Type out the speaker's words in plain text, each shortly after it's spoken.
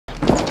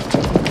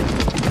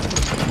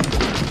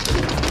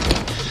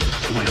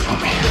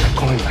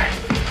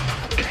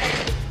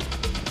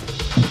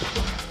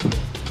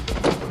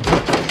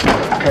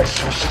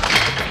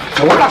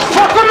You wanna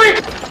fuck with me?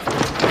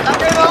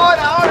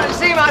 Ahora,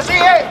 encima, así,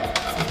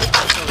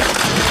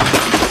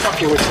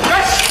 Fuck you with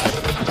this.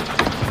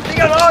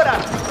 Dígalo ahora.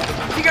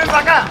 Dígalo para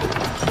acá.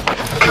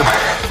 Come on.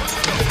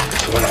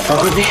 You wanna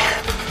fuck with me?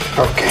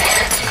 Okay.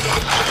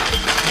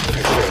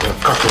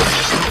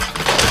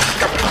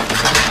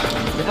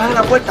 Dejad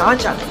la puerta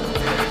ancha.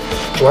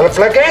 You wanna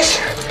play games?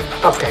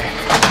 Okay.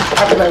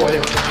 I'll play with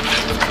you.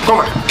 Come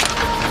on.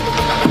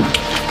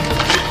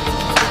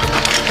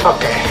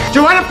 Okay.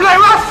 You wanna play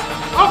rough?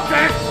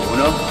 Okay.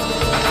 Uno.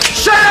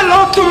 Say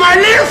hello to my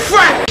little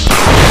friend!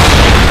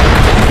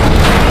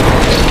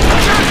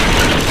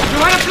 You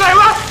wanna play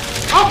rough?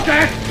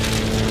 Okay.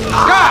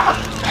 Yeah.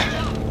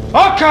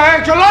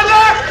 Okay, you like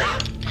that?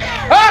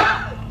 Huh?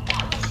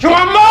 You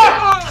want more?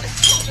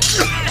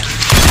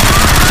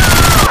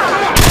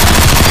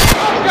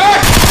 Okay.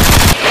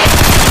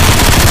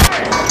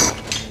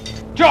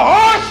 Your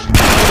horse?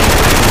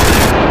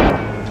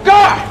 Go!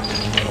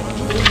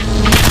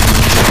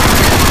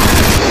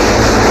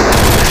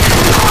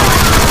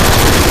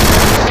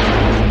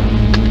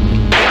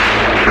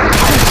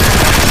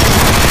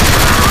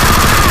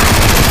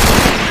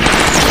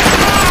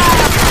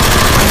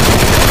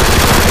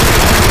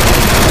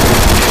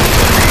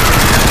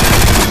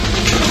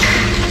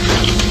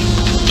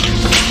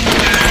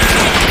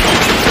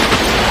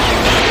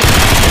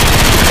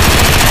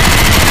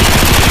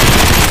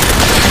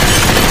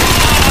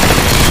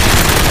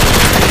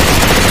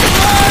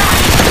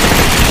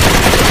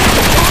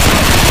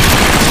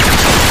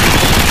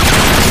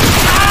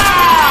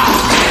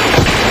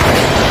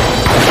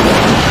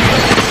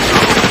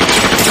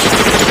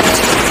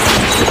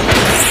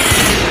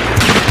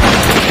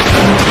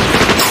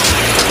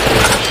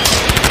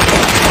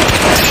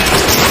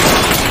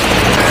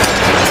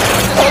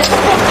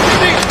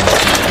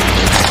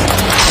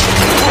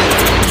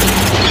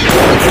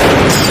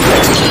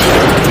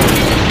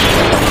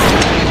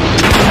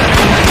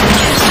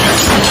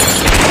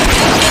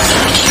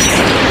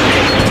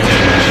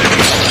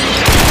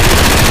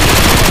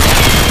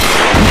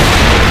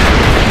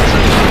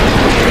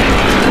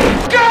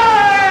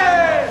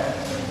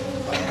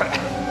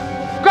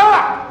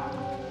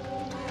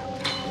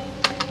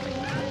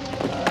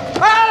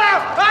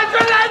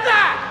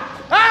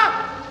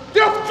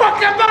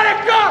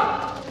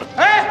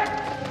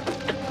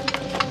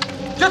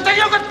 You think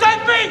you can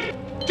take me?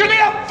 You need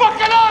a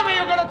fucking army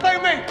you're gonna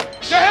take me!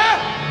 You hear?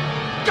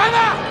 Come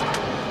on!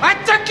 I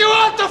take you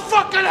out to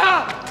fucking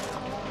hell!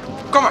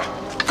 Come on,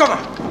 come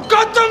on,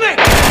 go to me!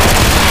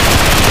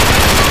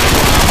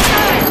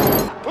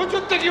 Who do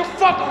you think you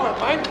fucking with,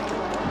 man?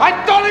 I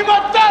told him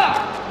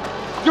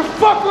 $1! You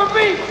fuck with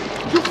me,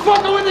 you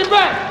fucking with him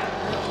back!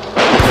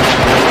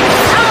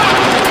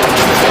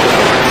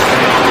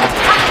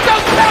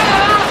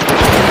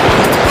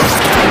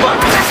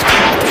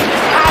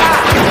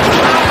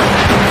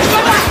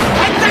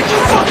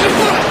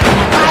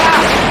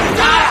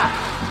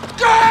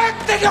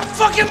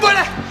 Fucking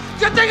bullet!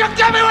 You think you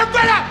got me with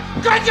bullet?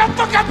 Go get your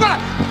fucking bullet!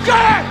 Go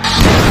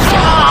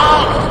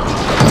ahead!